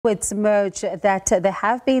It's emerged that there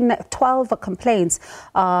have been 12 complaints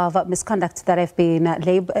of misconduct that have been,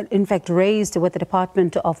 in fact, raised with the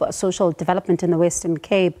Department of Social Development in the Western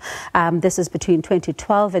Cape. This is between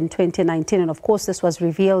 2012 and 2019. And of course, this was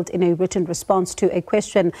revealed in a written response to a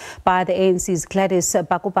question by the ANC's Gladys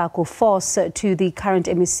Bakubaku-Vos to the current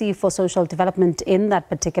MEC for Social Development in that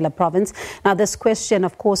particular province. Now, this question,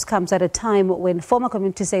 of course, comes at a time when former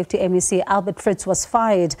Community Safety MEC Fritz was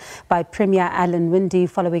fired by Premier Alan Winde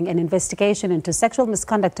following an investigation into sexual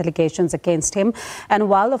misconduct allegations against him. And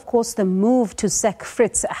while, of course, the move to sack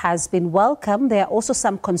Fritz has been welcome, there are also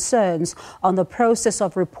some concerns on the process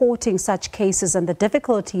of reporting such cases and the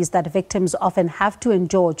difficulties that victims often have to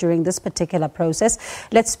endure during this particular process.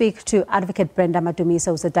 Let's speak to Adv Brenda Madumise,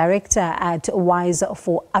 who's the director at Wise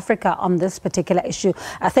for Africa, on this particular issue.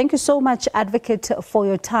 Thank you so much, Advocate, for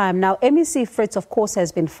your time. Now, MEC Fritz, of course,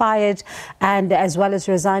 has been fired and as well as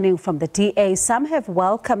resigning from the DA. Some have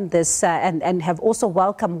welcomed this and have also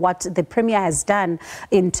welcomed what the Premier has done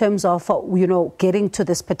in terms of, getting to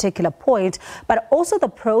this particular point. But also the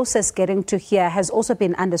process getting to here has also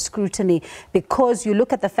been under scrutiny, because you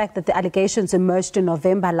look at the fact that the allegations emerged in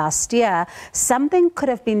November last year. Something could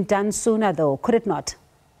have been done sooner, though, could it not?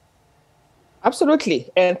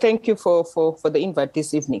 Absolutely. And thank you for the invite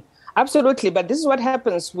this evening. Absolutely. But this is what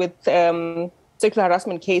happens with sexual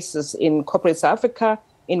harassment cases in corporate South Africa,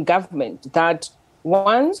 in government, that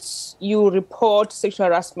once you report sexual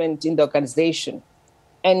harassment in the organization,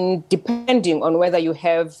 and depending on whether you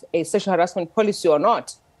have a sexual harassment policy or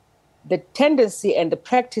not, the tendency and the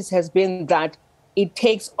practice has been that it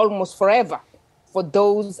takes almost forever for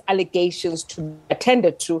those allegations to be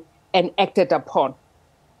attended to and acted upon.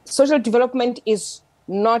 Social development is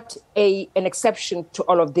not an exception to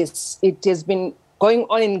all of this. It has been going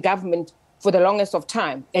on in government for the longest of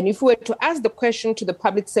time. And if we were to ask the question to the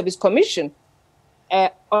Public Service Commission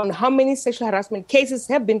on how many sexual harassment cases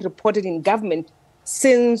have been reported in government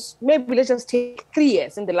since, maybe let's just take 3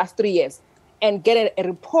 years, in the last 3 years, and get a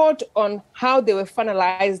report on how they were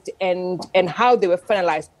finalized and how they were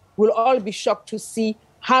finalized, we'll all be shocked to see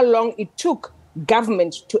how long it took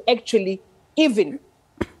government to actually even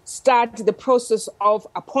start the process of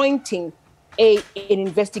appointing an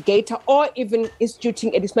investigator or even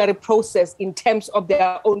instituting a disciplinary process in terms of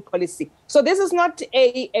their own policy. So this is not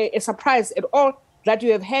a surprise at all that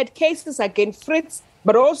you have had cases against Fritz,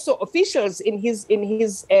 but also officials in his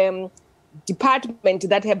department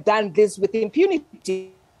that have done this with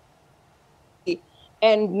impunity,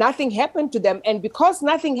 and nothing happened to them. And because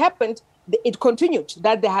nothing happened, it continued,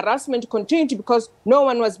 that the harassment continued because no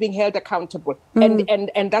one was being held accountable.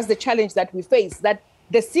 And that's the challenge that we face, that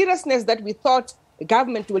the seriousness that we thought the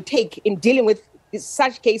government will take in dealing with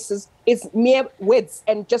such cases is mere words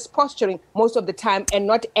and just posturing most of the time, and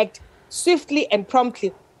not act swiftly and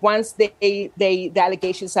promptly once the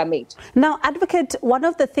allegations are made. Now, Advocate, one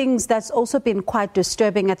of the things that's also been quite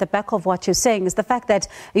disturbing at the back of what you're saying is the fact that,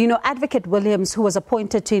 Advocate Williams, who was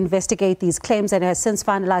appointed to investigate these claims and has since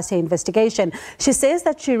finalized her investigation, she says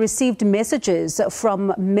that she received messages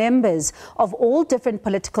from members of all different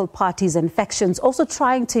political parties and factions, also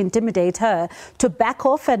trying to intimidate her to back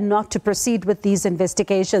off and not to proceed with these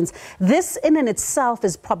investigations. This in and itself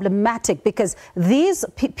is problematic, because these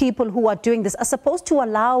people who are doing this are supposed to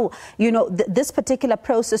allow this particular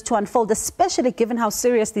process to unfold, especially given how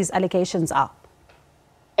serious these allegations are.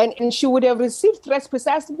 And she would have received threats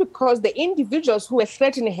precisely because the individuals who were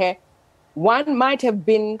threatening her, one might have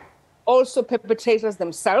been also perpetrators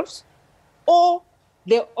themselves, or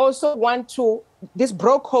they also want to, this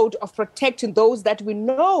bro code of protecting those that we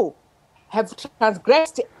know have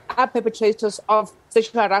transgressed, are perpetrators of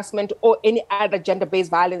sexual harassment or any other gender-based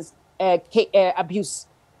violence abuse.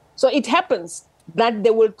 So it happens that they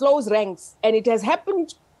will close ranks, and it has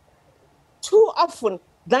happened too often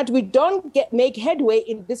that we don't make headway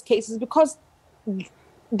in these cases because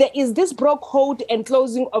there is this broke code and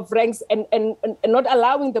closing of ranks and not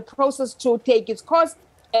allowing the process to take its course,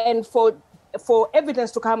 and for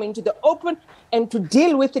evidence to come into the open and to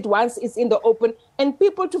deal with it once it's in the open, and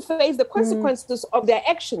people to face the consequences of their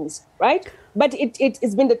actions, right? But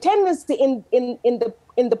it's been the tendency in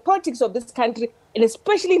the politics of this country, and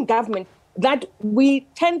especially in government, that we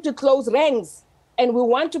tend to close ranks and we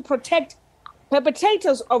want to protect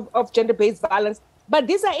perpetrators of gender-based violence. But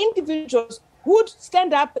these are individuals who would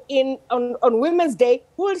stand up on Women's Day,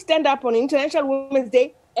 who will stand up on International Women's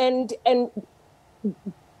Day and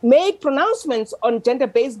make pronouncements on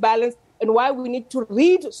gender-based violence and why we need to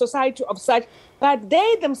rid society of such. But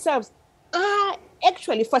they themselves are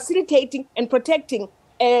actually facilitating and protecting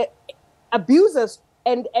abusers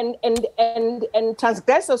and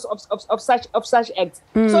transgressors of such acts.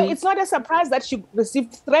 So it's not a surprise that she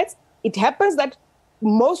received threats. It happens that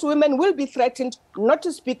most women will be threatened not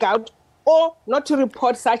to speak out or not to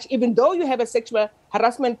report such, even though you have a sexual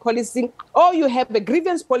harassment policy or you have a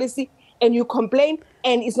grievance policy and you complain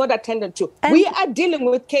and it's not attended to. We are dealing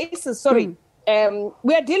with cases, we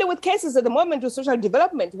are dealing with cases at the moment with social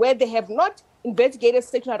development where they have not investigated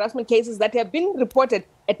sexual harassment cases that have been reported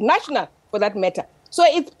at national, for that matter. So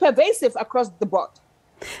it's pervasive across the board.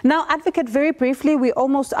 Now, Advocate, very briefly, we're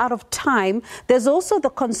almost out of time. There's also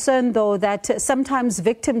the concern, though, that sometimes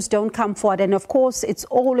victims don't come forward. And of course, it's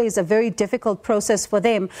always a very difficult process for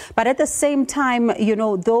them. But at the same time, you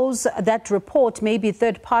know, those that report may be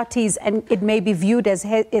third parties and it may be viewed as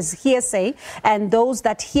hearsay. And those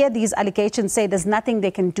that hear these allegations say there's nothing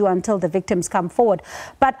they can do until the victims come forward.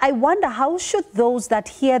 But I wonder, how should those that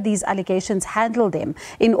hear these allegations handle them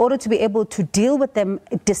in order to be able to deal with them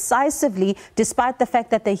decisively, despite the fact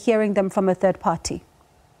that they're hearing them from a third party?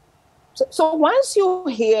 So once you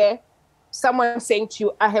hear someone saying to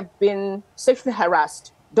you, I have been sexually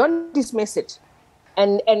harassed, don't dismiss it.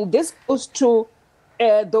 And this goes to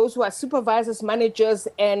those who are supervisors, managers,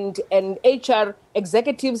 and HR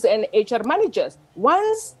executives and HR managers.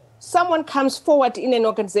 Once someone comes forward in an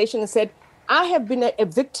organization and said, I have been a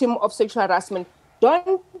victim of sexual harassment,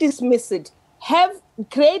 don't dismiss it.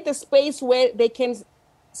 Create the space where they can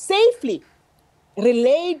safely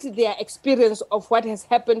relate their experience of what has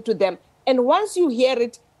happened to them. And once you hear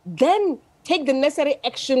it, then take the necessary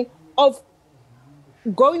action of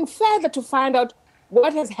going further to find out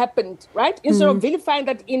what has happened, right? Instead of vilifying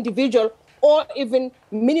that individual or even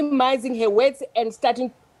minimizing her words and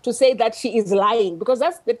starting to say that she is lying, because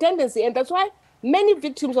that's the tendency. And that's why many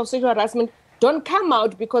victims of sexual harassment don't come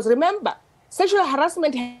out, because remember, sexual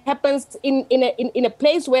harassment happens in a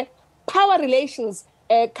place where power relations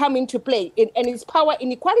come into play. And it's power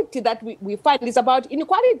inequality that we find. It's about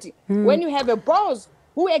inequality. When you have a boss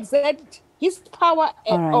who exerts his power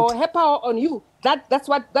or her power on you, that's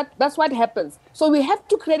what happens. So we have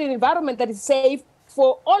to create an environment that is safe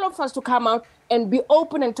for all of us to come out and be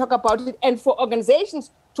open and talk about it, and for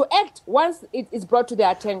organizations to act once it is brought to their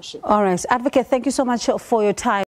attention. All right. Advocate, thank you so much for your time.